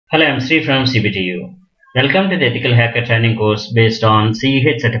Hello, I'm Sri from CBTU. Welcome to the Ethical Hacker Training course based on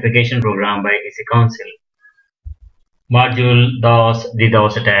CEH certification program by EC Council. Module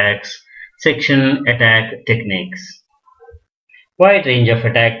DOS attacks, section attack techniques. Wide range of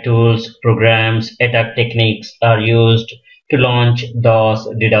attack tools, programs, attack techniques are used to launch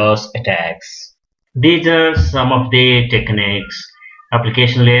DOS attacks. These are some of the techniques: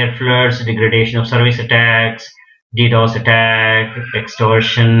 application layer floods, degradation of service attacks, DDoS attack,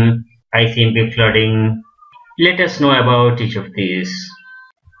 extortion, ICMP flooding. Let us know about each of these.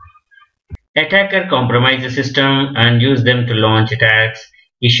 Attacker compromise the system and use them to launch attacks,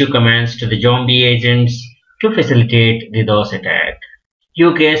 issue commands to the zombie agents to facilitate DDoS attack.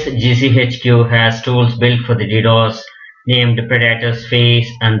 UK's GCHQ has tools built for the DDoS named Predator's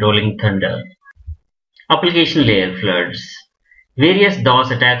Face and Rolling Thunder. Application layer floods. Various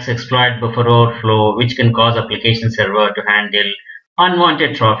DOS attacks exploit buffer overflow, which can cause application server to handle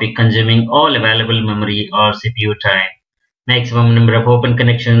unwanted traffic consuming all available memory or CPU time, maximum number of open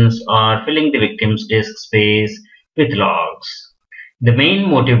connections, or filling the victim's disk space with logs. The main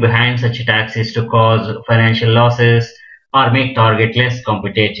motive behind such attacks is to cause financial losses or make target less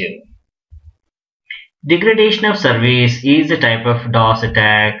competitive. Degradation of service is a type of DOS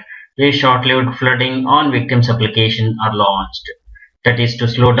attack where short-lived flooding on victim's application are launched, that is to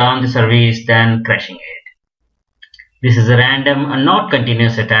slow down the service then crashing it. This is a random and not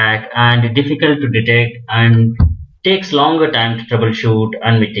continuous attack and difficult to detect and takes longer time to troubleshoot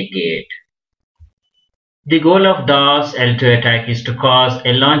and mitigate. The goal of DOS L2 attack is to cause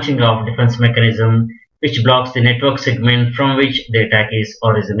a launching of defense mechanism which blocks the network segment from which the attack is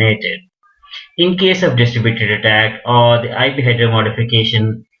originated. In case of distributed attack or the IP header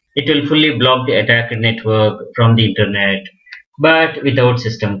modification, it will fully block the attacker network from the internet, but without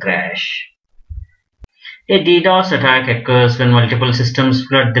system crash. A DDoS attack occurs when multiple systems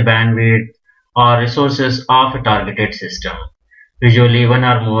flood the bandwidth or resources of a targeted system, usually one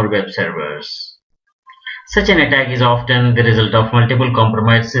or more web servers. Such an attack is often the result of multiple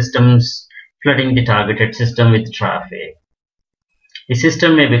compromised systems flooding the targeted system with traffic. A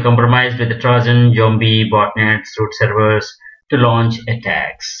system may be compromised with a Trojan, zombie, botnets, root servers to launch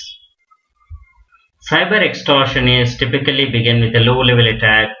attacks. Cyber extortionists typically begin with a low-level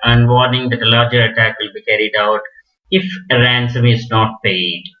attack and warning that a larger attack will be carried out if a ransom is not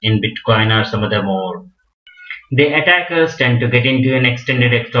paid in Bitcoin or some other mode. The attackers tend to get into an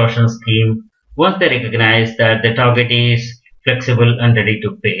extended extortion scheme once they recognize that the target is flexible and ready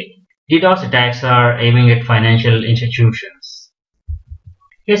to pay. DDoS attacks are aiming at financial institutions.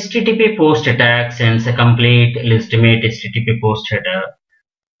 HTTP post attack sends a complete legitimate HTTP post header,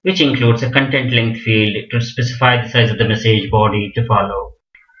 which includes a content length field to specify the size of the message body to follow.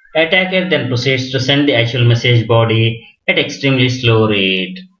 Attacker then proceeds to send the actual message body at extremely slow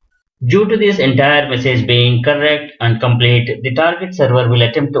rate. Due to this entire message being correct and complete, the target server will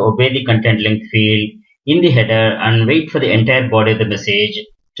attempt to obey the content length field in the header and wait for the entire body of the message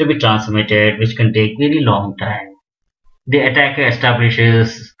to be transmitted, which can take very long time. The attacker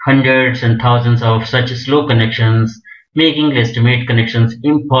establishes hundreds and thousands of such slow connections, making legitimate connections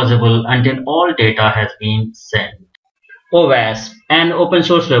impossible until all data has been sent. OWASP, an open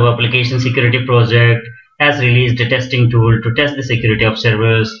source web application security project, has released a testing tool to test the security of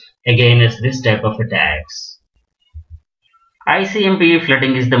servers against this type of attacks. ICMP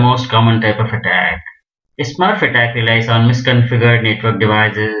flooding is the most common type of attack. A Smurf attack relies on misconfigured network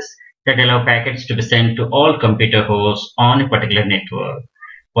devices that allow packets to be sent to all computer hosts on a particular network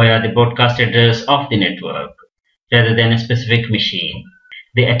via the broadcast address of the network, rather than a specific machine.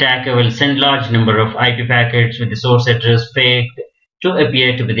 The attacker will send large number of IP packets with the source address faked to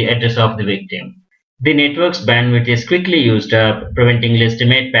appear to be the address of the victim. The network's bandwidth is quickly used up, preventing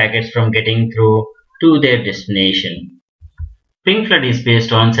legitimate packets from getting through to their destination. Ping flood is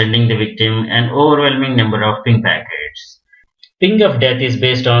based on sending the victim an overwhelming number of ping packets. Ping of death is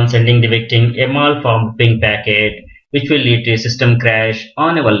based on sending the victim a malformed ping packet, which will lead to a system crash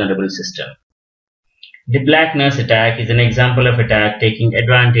on a vulnerable system. The Black Nurse attack is an example of attack taking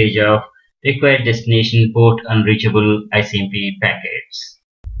advantage of required destination port unreachable ICMP packets.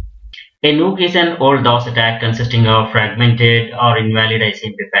 A nuke is an old DOS attack consisting of fragmented or invalid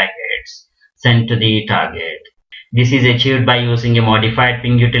ICMP packets sent to the target. This is achieved by using a modified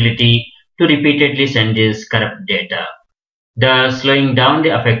ping utility to repeatedly send this corrupt data, thus slowing down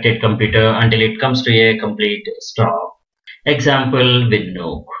the affected computer until it comes to a complete stop. Example with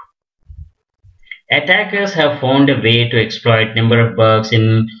nuke. Attackers have found a way to exploit number of bugs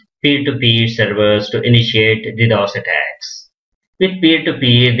in peer-to-peer servers to initiate DDoS attacks. With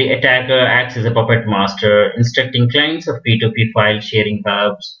peer-to-peer, the attacker acts as a puppet master, instructing clients of P2P file sharing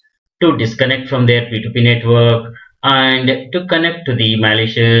hubs to disconnect from their P2P network and to connect to the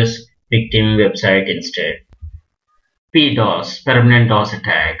malicious victim website instead. PDoS, Permanent DOS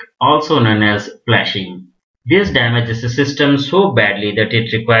Attack, also known as flashing. This damages the system so badly that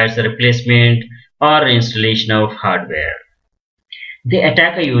it requires a replacement or installation of hardware. The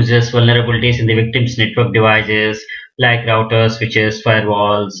attacker uses vulnerabilities in the victim's network devices like routers, switches,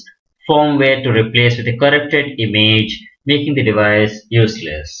 firewalls, firmware to replace with a corrupted image, making the device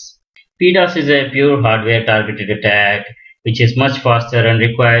useless. PDoS is a pure hardware targeted attack which is much faster and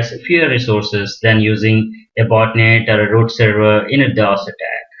requires fewer resources than using a botnet or a root server in a DOS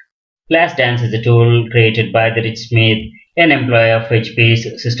attack. Flashdance is a tool created by the Rich Smith, an employee of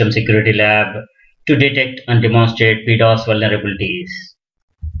HP's System Security Lab, to detect and demonstrate PDoS vulnerabilities.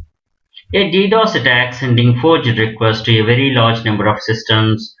 A DDoS attack sending forged requests to a very large number of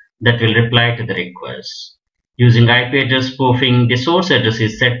systems that will reply to the request. Using IP address spoofing, the source address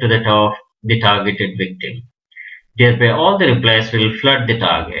is set to that of the targeted victim. Thereby, all the replies will flood the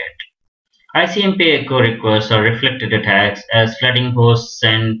target. ICMP echo requests are reflected attacks as flooding hosts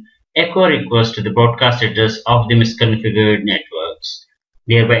send echo requests to the broadcast address of the misconfigured networks,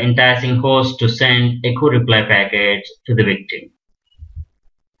 thereby enticing hosts to send echo reply packets to the victim.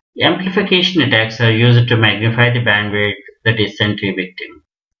 Amplification attacks are used to magnify the bandwidth that is sent to a victim.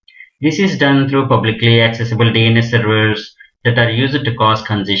 This is done through publicly accessible DNS servers that are used to cause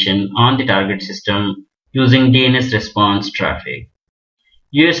congestion on the target system using DNS response traffic.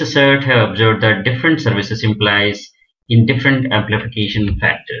 US assert have observed that different services implies in different amplification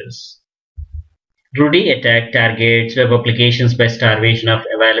factors. Rudy attack targets web applications by starvation of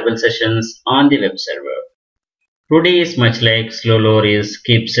available sessions on the web server. Rudy is much like slow loris,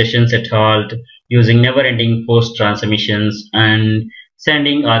 keeps sessions at halt using never-ending post transmissions and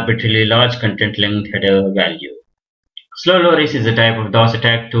sending arbitrarily large content length header value. Slow loris is a type of DOS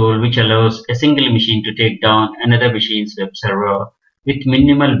attack tool which allows a single machine to take down another machine's web server with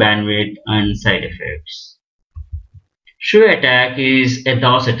minimal bandwidth and side effects. Shoe attack is a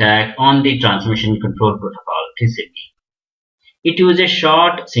DOS attack on the Transmission Control Protocol (TCP). It uses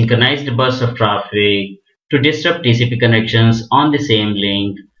short, synchronized bursts of traffic to disrupt TCP connections on the same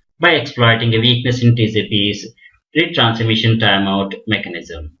link by exploiting a weakness in TCP's retransmission timeout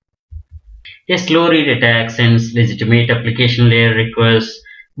mechanism. A slow read attack sends legitimate application layer requests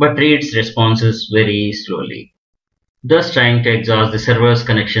but reads responses very slowly, thus trying to exhaust the server's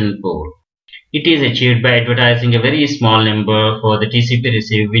connection pool. It is achieved by advertising a very small number for the TCP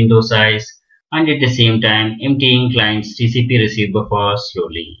receive window size and at the same time emptying client's TCP receive buffer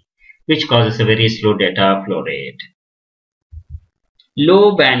slowly, which causes a very slow data flow rate.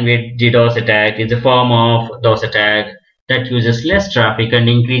 Low bandwidth DDoS attack is a form of DOS attack that uses less traffic and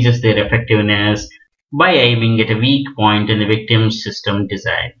increases their effectiveness by aiming at a weak point in the victim's system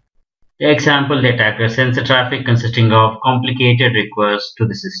design. The example, the attacker sends a traffic consisting of complicated requests to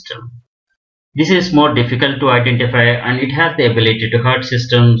the system. This is more difficult to identify and it has the ability to hurt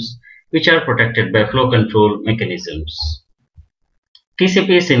systems which are protected by flow control mechanisms.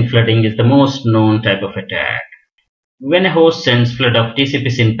 TCP SYN flooding is the most known type of attack. When a host sends flood of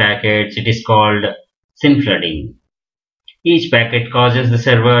TCP SYN packets, it is called SYN flooding. Each packet causes the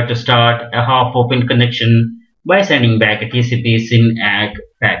server to start a half-open connection by sending back a TCP SYN ACK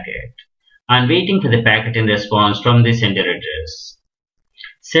packet and waiting for the packet in response from the sender address.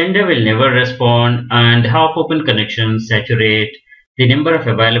 Sender will never respond and half-open connections saturate the number of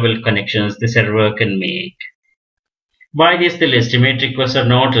available connections the server can make. By this, the legitimate requests are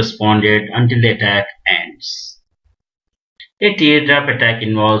not responded until the attack ends. A teardrop attack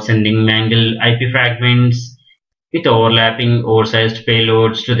involves sending mangled IP fragments with overlapping oversized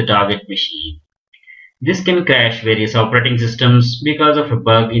payloads to the target machine. This can crash various operating systems because of a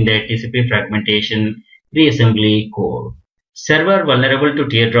bug in their TCP fragmentation reassembly core. Server vulnerable to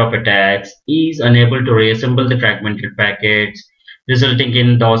teardrop attacks is unable to reassemble the fragmented packets, resulting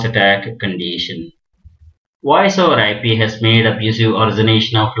in DOS attack condition. Voice over IP has made abusive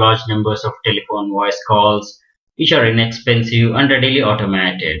origination of large numbers of telephone voice calls, which are inexpensive and readily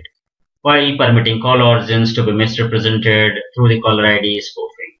automated, while permitting call origins to be misrepresented through the caller ID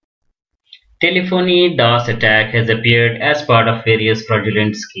spoofing. Telephony DOS attack has appeared as part of various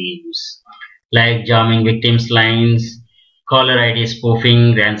fraudulent schemes, like jamming victims' lines, caller ID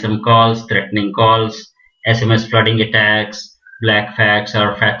spoofing, ransom calls, threatening calls, SMS flooding attacks, black fax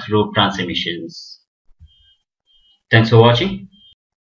or fax loop transmissions. Thanks for watching.